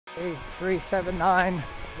8379.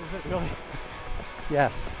 Is it really?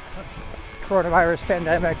 Yes. Coronavirus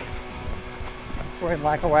pandemic. We're in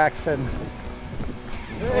Lackawax and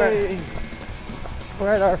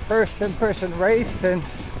we're at our first in-person race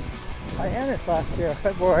since Hyannis last year,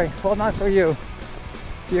 February. Well, not for you.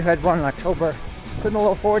 You had one in October. It's in the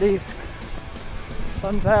low 40s.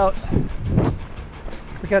 Sun's out.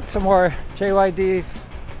 We got some more JYDs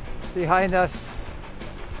behind us.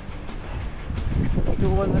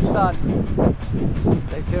 Duel in the sun.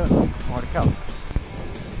 Stay tuned. More to come.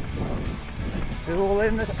 Duel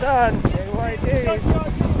in the sun. JYDs.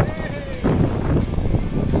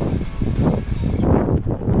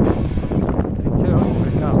 Stay tuned. More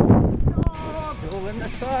to come. Duel in the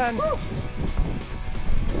sun. Go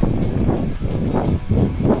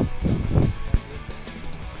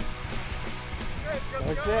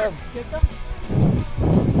Jim. Get them.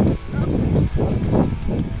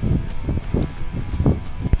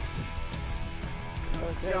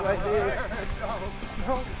 JYDs.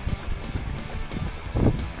 No.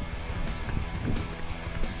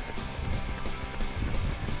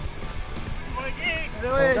 Do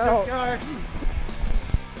it, go. Car.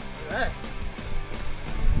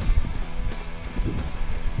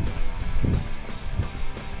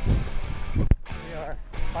 We are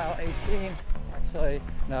mile 18. Actually,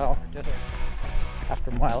 no, just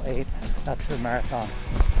after mile 8. That's the marathon.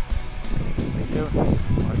 Me too.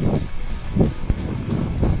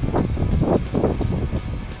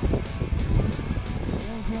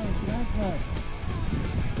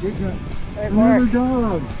 Good job. Hey, Mark. Another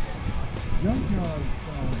dog. Jump dog.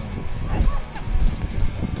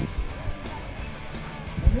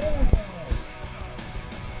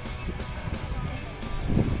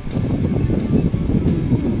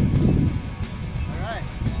 Alright.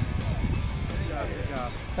 Good job.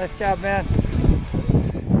 Nice job, man.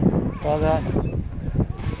 Well done.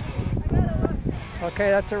 Okay,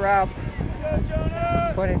 that's a wrap.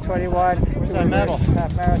 2021. Where's that medal?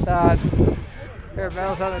 Half marathon. Here,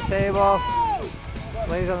 medals on the table.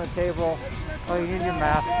 Blaze on the table. Oh, you need your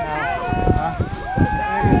mask now. Huh?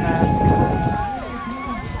 You need your mask.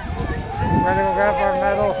 We're gonna go grab our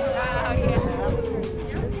medals.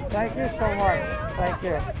 Thank you so much. Thank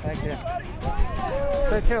you. Thank you.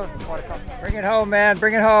 Stay tuned. More to come. Bring it home, man.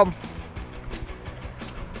 Bring it home.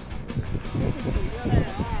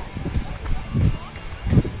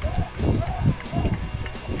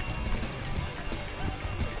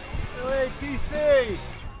 TC!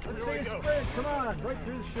 Let's see a sprint. Come on, right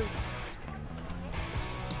through the chute.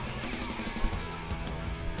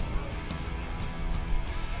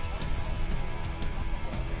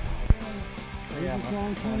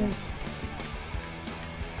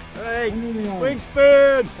 Hey,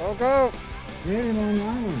 wingspan! Go, go. Get him on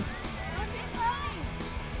Island.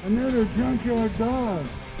 Another junkyard dog.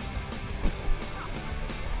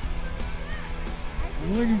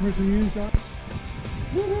 I'm looking for some used dogs.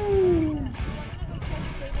 Woohoo!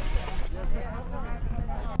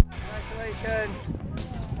 Congratulations.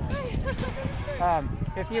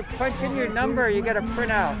 If you punch in your number, you get a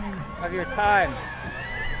printout of your time.